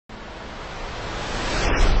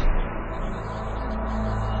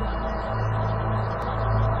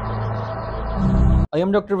I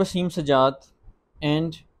am Dr. Waseem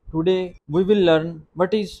and today we will learn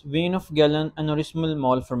what is vein of Galen aneurysmal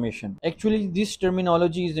malformation. Actually, this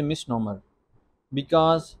terminology is a misnomer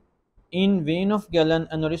because in vein of Galen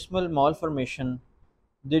aneurysmal malformation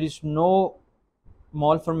there is no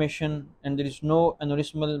malformation and there is no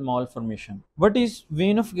aneurysmal malformation. What is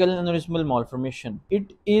vein of Galen aneurysmal malformation?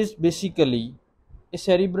 It is basically a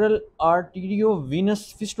cerebral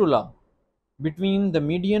arteriovenous fistula between the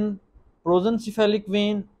median prosencephalic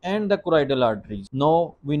vein and the choroidal arteries.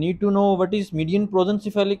 Now we need to know what is median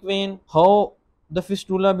prosencephalic vein, how the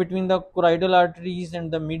fistula between the choroidal arteries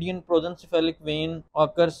and the median prosencephalic vein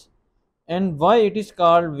occurs, and why it is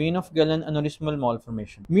called vein of Galen aneurysmal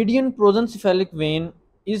malformation. Median prosencephalic vein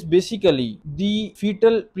is basically the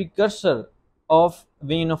fetal precursor of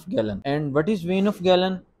vein of Galen. And what is vein of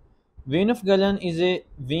Galen? Vein of Galen is a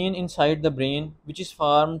vein inside the brain which is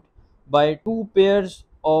formed by two pairs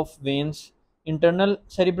of veins, internal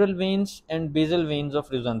cerebral veins and basal veins of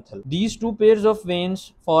Rosenthal. These two pairs of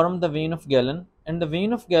veins form the vein of Galen, and the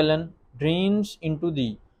vein of Galen drains into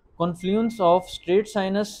the confluence of straight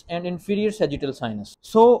sinus and inferior sagittal sinus.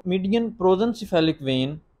 So, median prosencephalic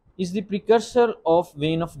vein is the precursor of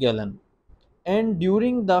vein of Galen, and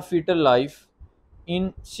during the fetal life,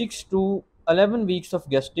 in 6 to 11 weeks of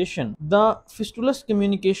gestation, the fistulous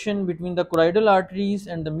communication between the choroidal arteries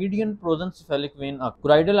and the median prosencephalic vein occurs.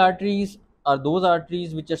 Choroidal arteries are those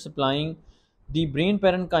arteries which are supplying the brain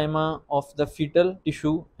parenchyma of the fetal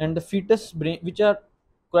tissue, and the fetus brain, which are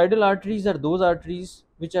choroidal arteries, are those arteries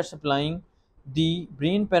which are supplying the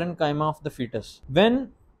brain parenchyma of the fetus.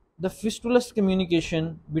 When the fistulous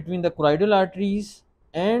communication between the choroidal arteries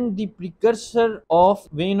and the precursor of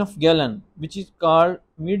vein of Galen, which is called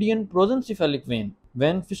median prosencephalic vein.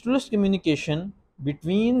 When fistulous communication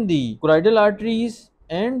between the choroidal arteries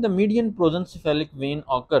and the median prosencephalic vein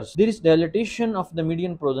occurs, there is dilatation of the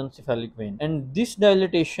median prosencephalic vein, and this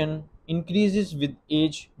dilatation increases with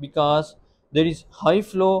age because there is high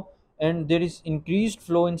flow and there is increased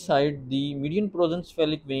flow inside the median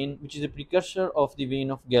prosencephalic vein, which is a precursor of the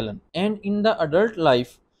vein of Galen. And in the adult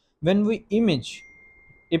life, when we image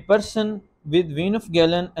a person with vein of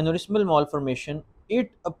Galen aneurysmal malformation,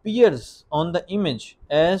 it appears on the image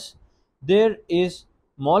as there is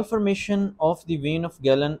malformation of the vein of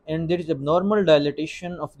Galen and there is abnormal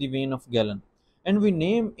dilatation of the vein of Galen, and we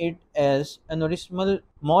name it as aneurysmal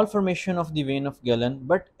malformation of the vein of Galen,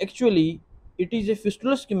 but actually it is a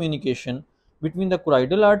fistulous communication between the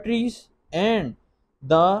choroidal arteries and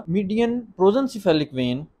the median prosencephalic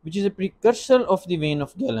vein, which is a precursor of the vein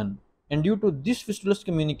of Galen. And due to this fistulous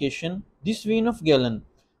communication, this vein of Galen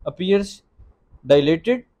appears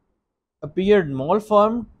dilated, appeared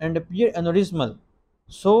malformed, and appear aneurysmal.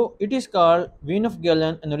 So it is called vein of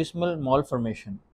Galen aneurysmal malformation.